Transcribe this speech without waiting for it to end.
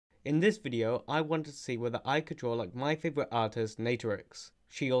In this video, I wanted to see whether I could draw like my favorite artist, Natrix.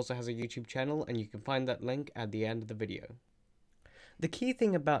 She also has a YouTube channel, and you can find that link at the end of the video. The key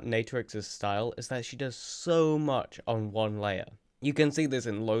thing about Natrix's style is that she does so much on one layer. You can see this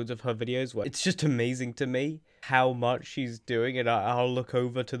in loads of her videos where it's just amazing to me how much she's doing, and I'll look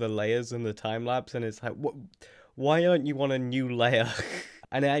over to the layers in the time-lapse and it's like, why aren't you on a new layer?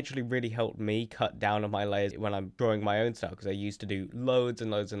 And it actually really helped me cut down on my layers when I'm drawing my own style, because I used to do loads and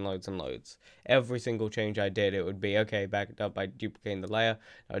loads and loads and loads. Every single change I did, it would be, okay, back it up by duplicating the layer.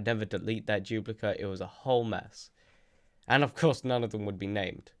 I would never delete that duplicate. It was a whole mess. And of course, none of them would be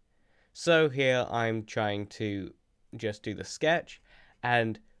named. So here I'm trying to just do the sketch.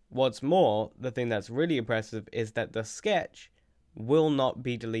 And what's more, the thing that's really impressive is that the sketch will not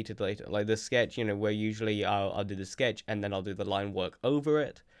be deleted later. Like the sketch, where usually I'll do the sketch and then I'll do the line work over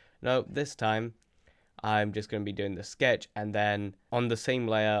it. No, this time I'm just going to be doing the sketch, and then on the same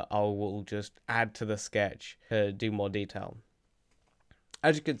layer I will just add to the sketch to do more detail.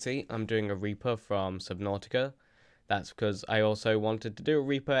 As you can see, I'm doing a Reaper from Subnautica. That's because I also wanted to do a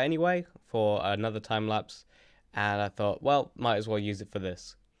Reaper anyway for another time-lapse, and I thought, well, might as well use it for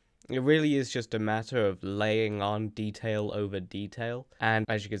this. It really is just a matter of laying on detail over detail, and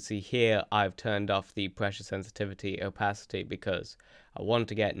as you can see here, I've turned off the pressure sensitivity opacity because I want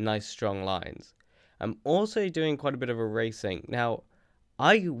to get nice strong lines. I'm also doing quite a bit of erasing. Now,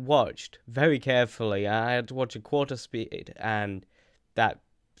 I watched very carefully. I had to watch a quarter speed, and that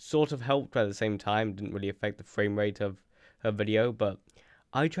sort of helped, but at the same time didn't really affect the frame rate of her video, but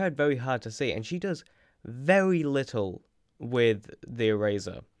I tried very hard to see, and she does very little with the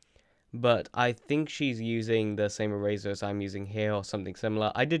eraser. But I think she's using the same eraser as I'm using here, or something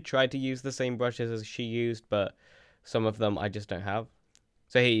similar. I did try to use the same brushes as she used, but some of them I just don't have.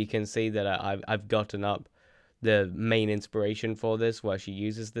 So here you can see that I've gotten up the main inspiration for this, where she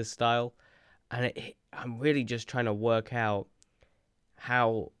uses this style. And I'm really just trying to work out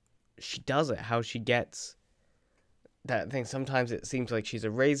how she does it, how she gets that thing. Sometimes it seems like she's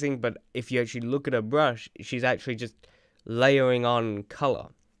erasing, but if you actually look at her brush, she's actually just layering on color.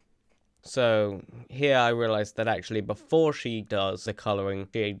 So here I realized that actually before she does the coloring,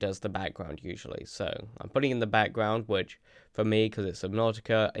 she does the background usually. So I'm putting in the background, which for me, because it's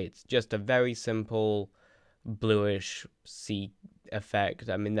Subnautica, it's just a very simple bluish sea effect.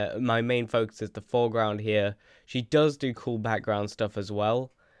 I mean, my main focus is the foreground here. She does do cool background stuff as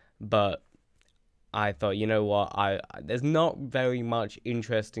well, but I thought, you know what, there's not very much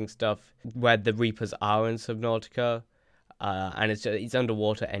interesting stuff where the Reapers are in Subnautica. And it's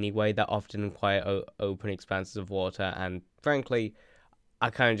underwater anyway. They're often in quite open expanses of water, and frankly,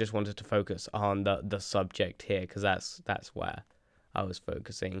 I kind of just wanted to focus on the subject here, because that's where I was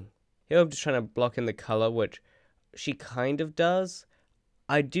focusing. Here I'm just trying to block in the color, which she kind of does.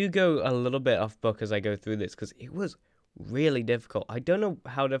 I do go a little bit off book as I go through this, because it was really difficult. I don't know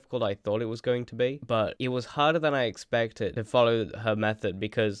how difficult I thought it was going to be, but it was harder than I expected to follow her method,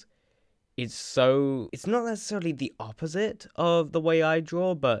 because it's not necessarily the opposite of the way I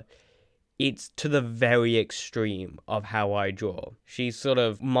draw, but it's to the very extreme of how I draw. She's sort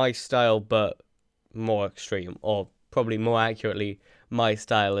of my style, but more extreme, or probably more accurately, my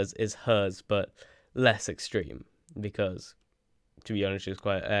style is hers, but less extreme, because to be honest, she's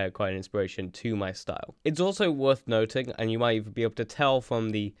quite an inspiration to my style. It's also worth noting, and you might even be able to tell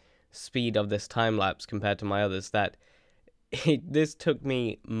from the speed of this time lapse compared to my others, that this took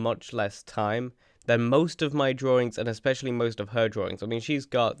me much less time than most of my drawings, and especially most of her drawings. I mean, she's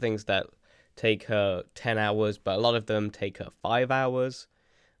got things that take her 10 hours, but a lot of them take her 5 hours.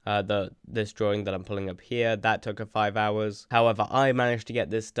 This drawing that I'm pulling up here, that took her 5 hours. However, I managed to get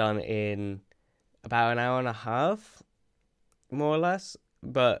this done in about an hour and a half, more or less.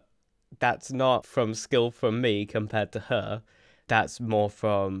 But that's not from skill from me compared to her. That's more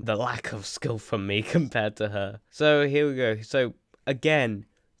from the lack of skill from me compared to her. So here we go. So again,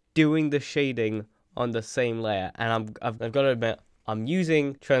 doing the shading on the same layer, and I've got to admit, I'm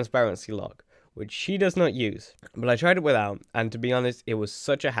using transparency lock, which she does not use, but I tried it without, and to be honest, it was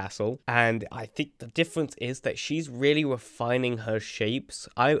such a hassle. And I think the difference is that she's really refining her shapes.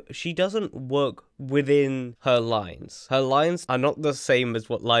 She doesn't work within her lines. Her lines are not the same as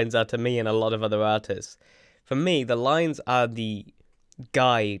what lines are to me and a lot of other artists. For me, the lines are the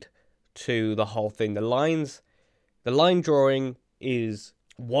guide to the whole thing. The line drawing is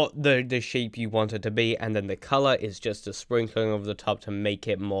what the shape you want it to be, and then the color is just a sprinkling over the top to make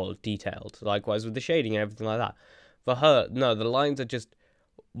it more detailed. Likewise with the shading and everything like that. For her, no, the lines are just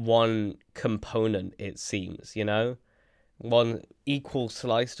one component, it seems, one equal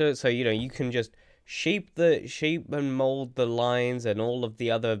slice to it. So, you can just shape and mold the lines and all of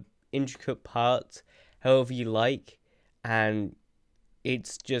the other intricate parts however you like, and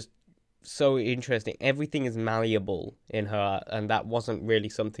it's just so interesting. Everything is malleable in her art, and that wasn't really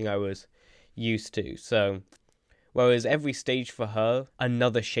something I was used to. So, whereas every stage for her,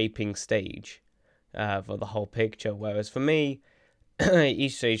 another shaping stage for the whole picture. Whereas for me,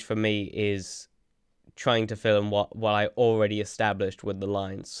 each stage for me is trying to fill in what I already established with the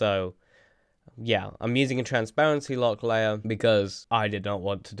lines. So, yeah, I'm using a transparency lock layer because I did not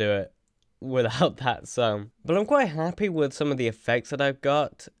want to do it without that. So, but I'm quite happy with some of the effects that I've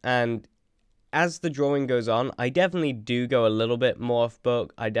got, and as the drawing goes on, I definitely do go a little bit more off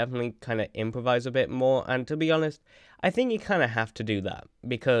book. I definitely kind of improvise a bit more, and to be honest, I think you kind of have to do that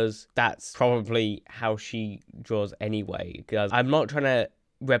because that's probably how she draws anyway. Because I'm not trying to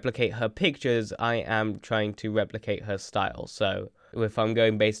replicate her pictures, I am trying to replicate her style. So if I'm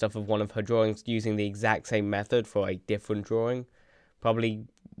going based off of one of her drawings using the exact same method for a different drawing, probably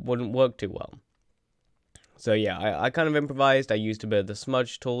wouldn't work too well. So yeah, I kind of improvised. I used a bit of the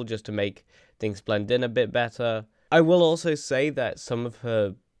smudge tool just to make things blend in a bit better. I will also say that some of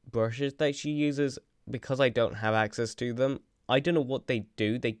her brushes that she uses, because I don't have access to them, I don't know what they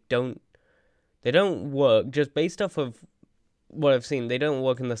do. They don't work. Just based off of what I've seen, they don't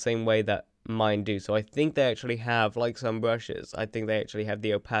work in the same way that mine do. So I think they actually have, like some brushes, I think they actually have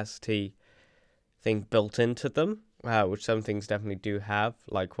the opacity thing built into them, which some things definitely do have.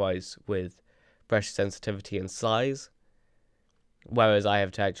 Likewise with brush sensitivity and size, whereas I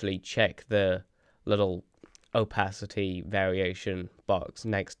have to actually check the little opacity variation box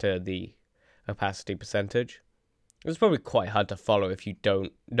next to the opacity percentage. It's probably quite hard to follow if you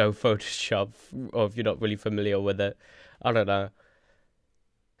don't know Photoshop or if you're not really familiar with it. I don't know.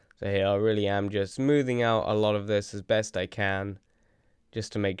 So here I really am just smoothing out a lot of this as best I can,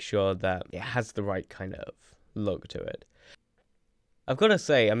 just to make sure that it has the right kind of look to it. I've got to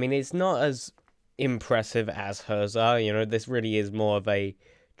say, I mean, it's not as impressive as hers are. You know, this really is more of a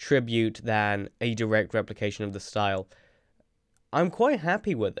tribute than a direct replication of the style. I'm quite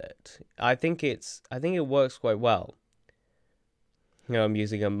happy with it. I think it works quite well. You know, I'm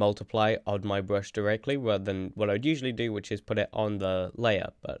using a multiply on my brush directly rather than what I'd usually do, which is put it on the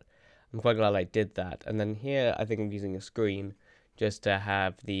layer, but I'm quite glad I did that. And then here, I think I'm using a screen just to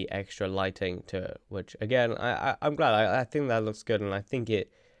have the extra lighting to it, which again, I'm glad. I think that looks good, and I think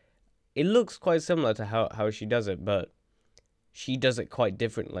it looks quite similar to how she does it, but she does it quite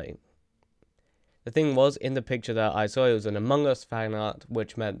differently. The thing was, in the picture that I saw, it was an Among Us fan art,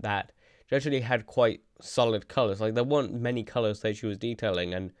 which meant that she actually had quite solid colors. Like, there weren't many colors that she was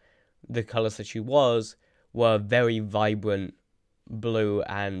detailing, and the colors that she were very vibrant blue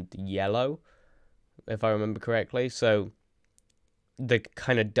and yellow, if I remember correctly. So the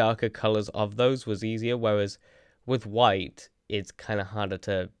kind of darker colors of those was easier, whereas with white, it's kind of harder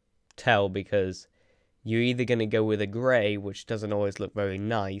to tell because you're either going to go with a gray, which doesn't always look very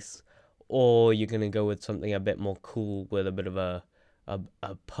nice, or you're going to go with something a bit more cool with a bit of a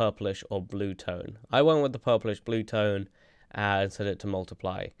purplish or blue tone. I went with the purplish blue tone and set it to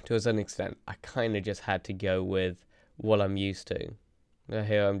multiply. To a certain extent, I kind of just had to go with what I'm used to.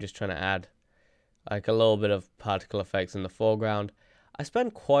 Here I'm just trying to add like a little bit of particle effects in the foreground. I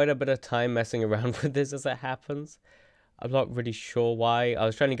spent quite a bit of time messing around with this as it happens. I'm not really sure why. I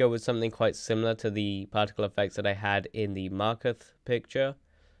was trying to go with something quite similar to the particle effects that I had in the Marketh picture.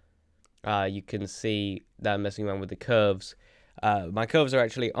 You can see that I'm messing around with the curves. My curves are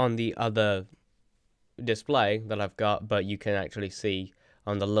actually on the other display that I've got, but you can actually see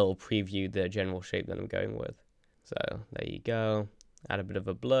on the little preview the general shape that I'm going with. So there you go. Add a bit of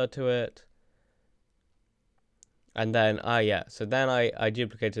a blur to it. And then, so then I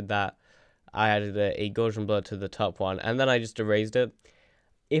duplicated that. I added a Gaussian blur to the top one, and then I just erased it.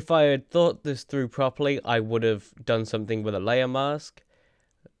 If I had thought this through properly, I would have done something with a layer mask,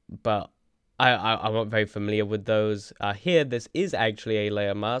 but I'm not very familiar with those. Here, this is actually a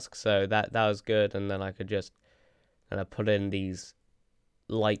layer mask, so that was good, and then I could just kind of put in these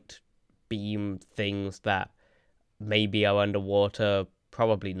light beam things that maybe are underwater,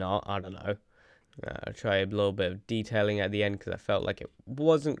 probably not, I don't know. I'll try a little bit of detailing at the end because I felt like it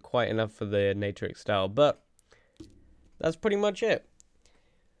wasn't quite enough for the Natrix style, but that's pretty much it.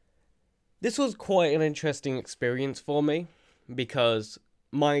 This was quite an interesting experience for me because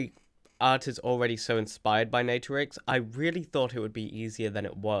my art is already so inspired by Natrix. I really thought it would be easier than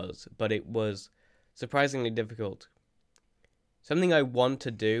it was, but it was surprisingly difficult. Something I want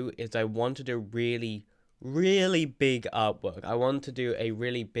to do is I want to do really, really big artwork. I want to do a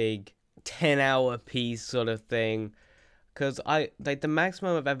really big 10-hour piece sort of thing, because the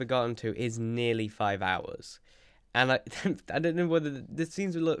maximum I've ever gotten to is nearly 5 hours, and I I don't know whether this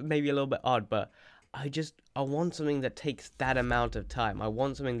seems maybe a little bit odd, but I want something that takes that amount of time. I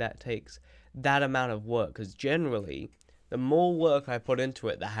want something that takes that amount of work, because generally, the more work I put into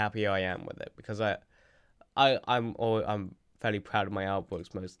it, the happier I am with it, because I'm fairly proud of my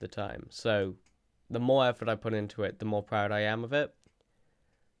artworks most of the time. So the more effort I put into it, the more proud I am of it.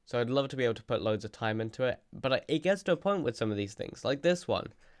 So I'd love to be able to put loads of time into it, but it gets to a point with some of these things, like this one.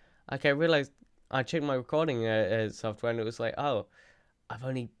 Like I realized, I checked my recording software, and it was like, oh, I've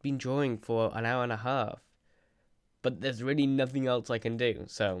only been drawing for an hour and a half, but there's really nothing else I can do.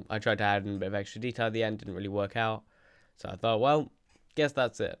 So I tried to add in a bit of extra detail at the end, didn't really work out. So I thought, well, guess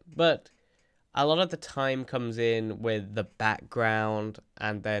that's it. But a lot of the time comes in with the background,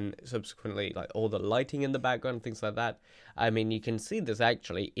 and then subsequently like all the lighting in the background, things like that. I mean, you can see this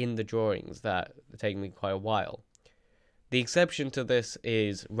actually in the drawings that take me quite a while. The exception to this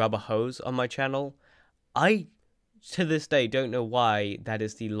is Rubber Hose on my channel. I, to this day, don't know why that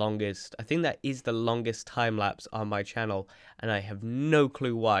is the longest. I think that is the longest time lapse on my channel, and I have no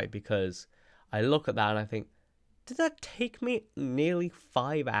clue why, because I look at that and I think, did that take me nearly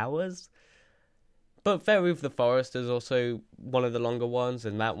 5 hours? But Fairy of the Forest is also one of the longer ones,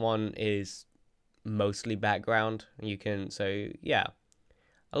 and that one is mostly background. So yeah,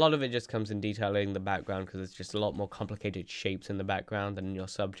 a lot of it just comes in detailing the background, because it's just a lot more complicated shapes in the background than in your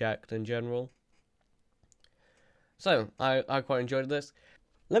subject in general. So I quite enjoyed this.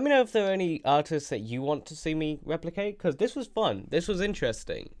 Let me know if there are any artists that you want to see me replicate, because this was fun. This was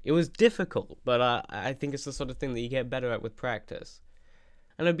interesting. It was difficult, but I think it's the sort of thing that you get better at with practice.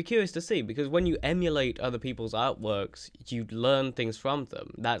 And I'd be curious to see, because when you emulate other people's artworks, you learn things from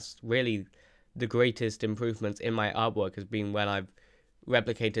them. That's really the greatest improvements in my artwork, has been when I've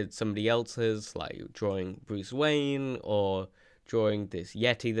replicated somebody else's, like drawing Bruce Wayne or drawing this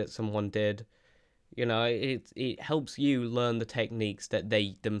Yeti that someone did. You know, it helps you learn the techniques that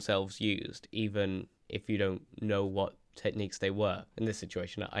they themselves used, even if you don't know what techniques they were. In this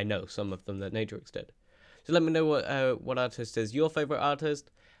situation, I know some of them that Natrix did. So let me know what artist is your favorite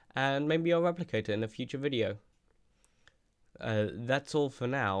artist, and maybe I'll replicate it in a future video. That's all for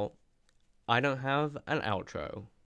now. I don't have an outro.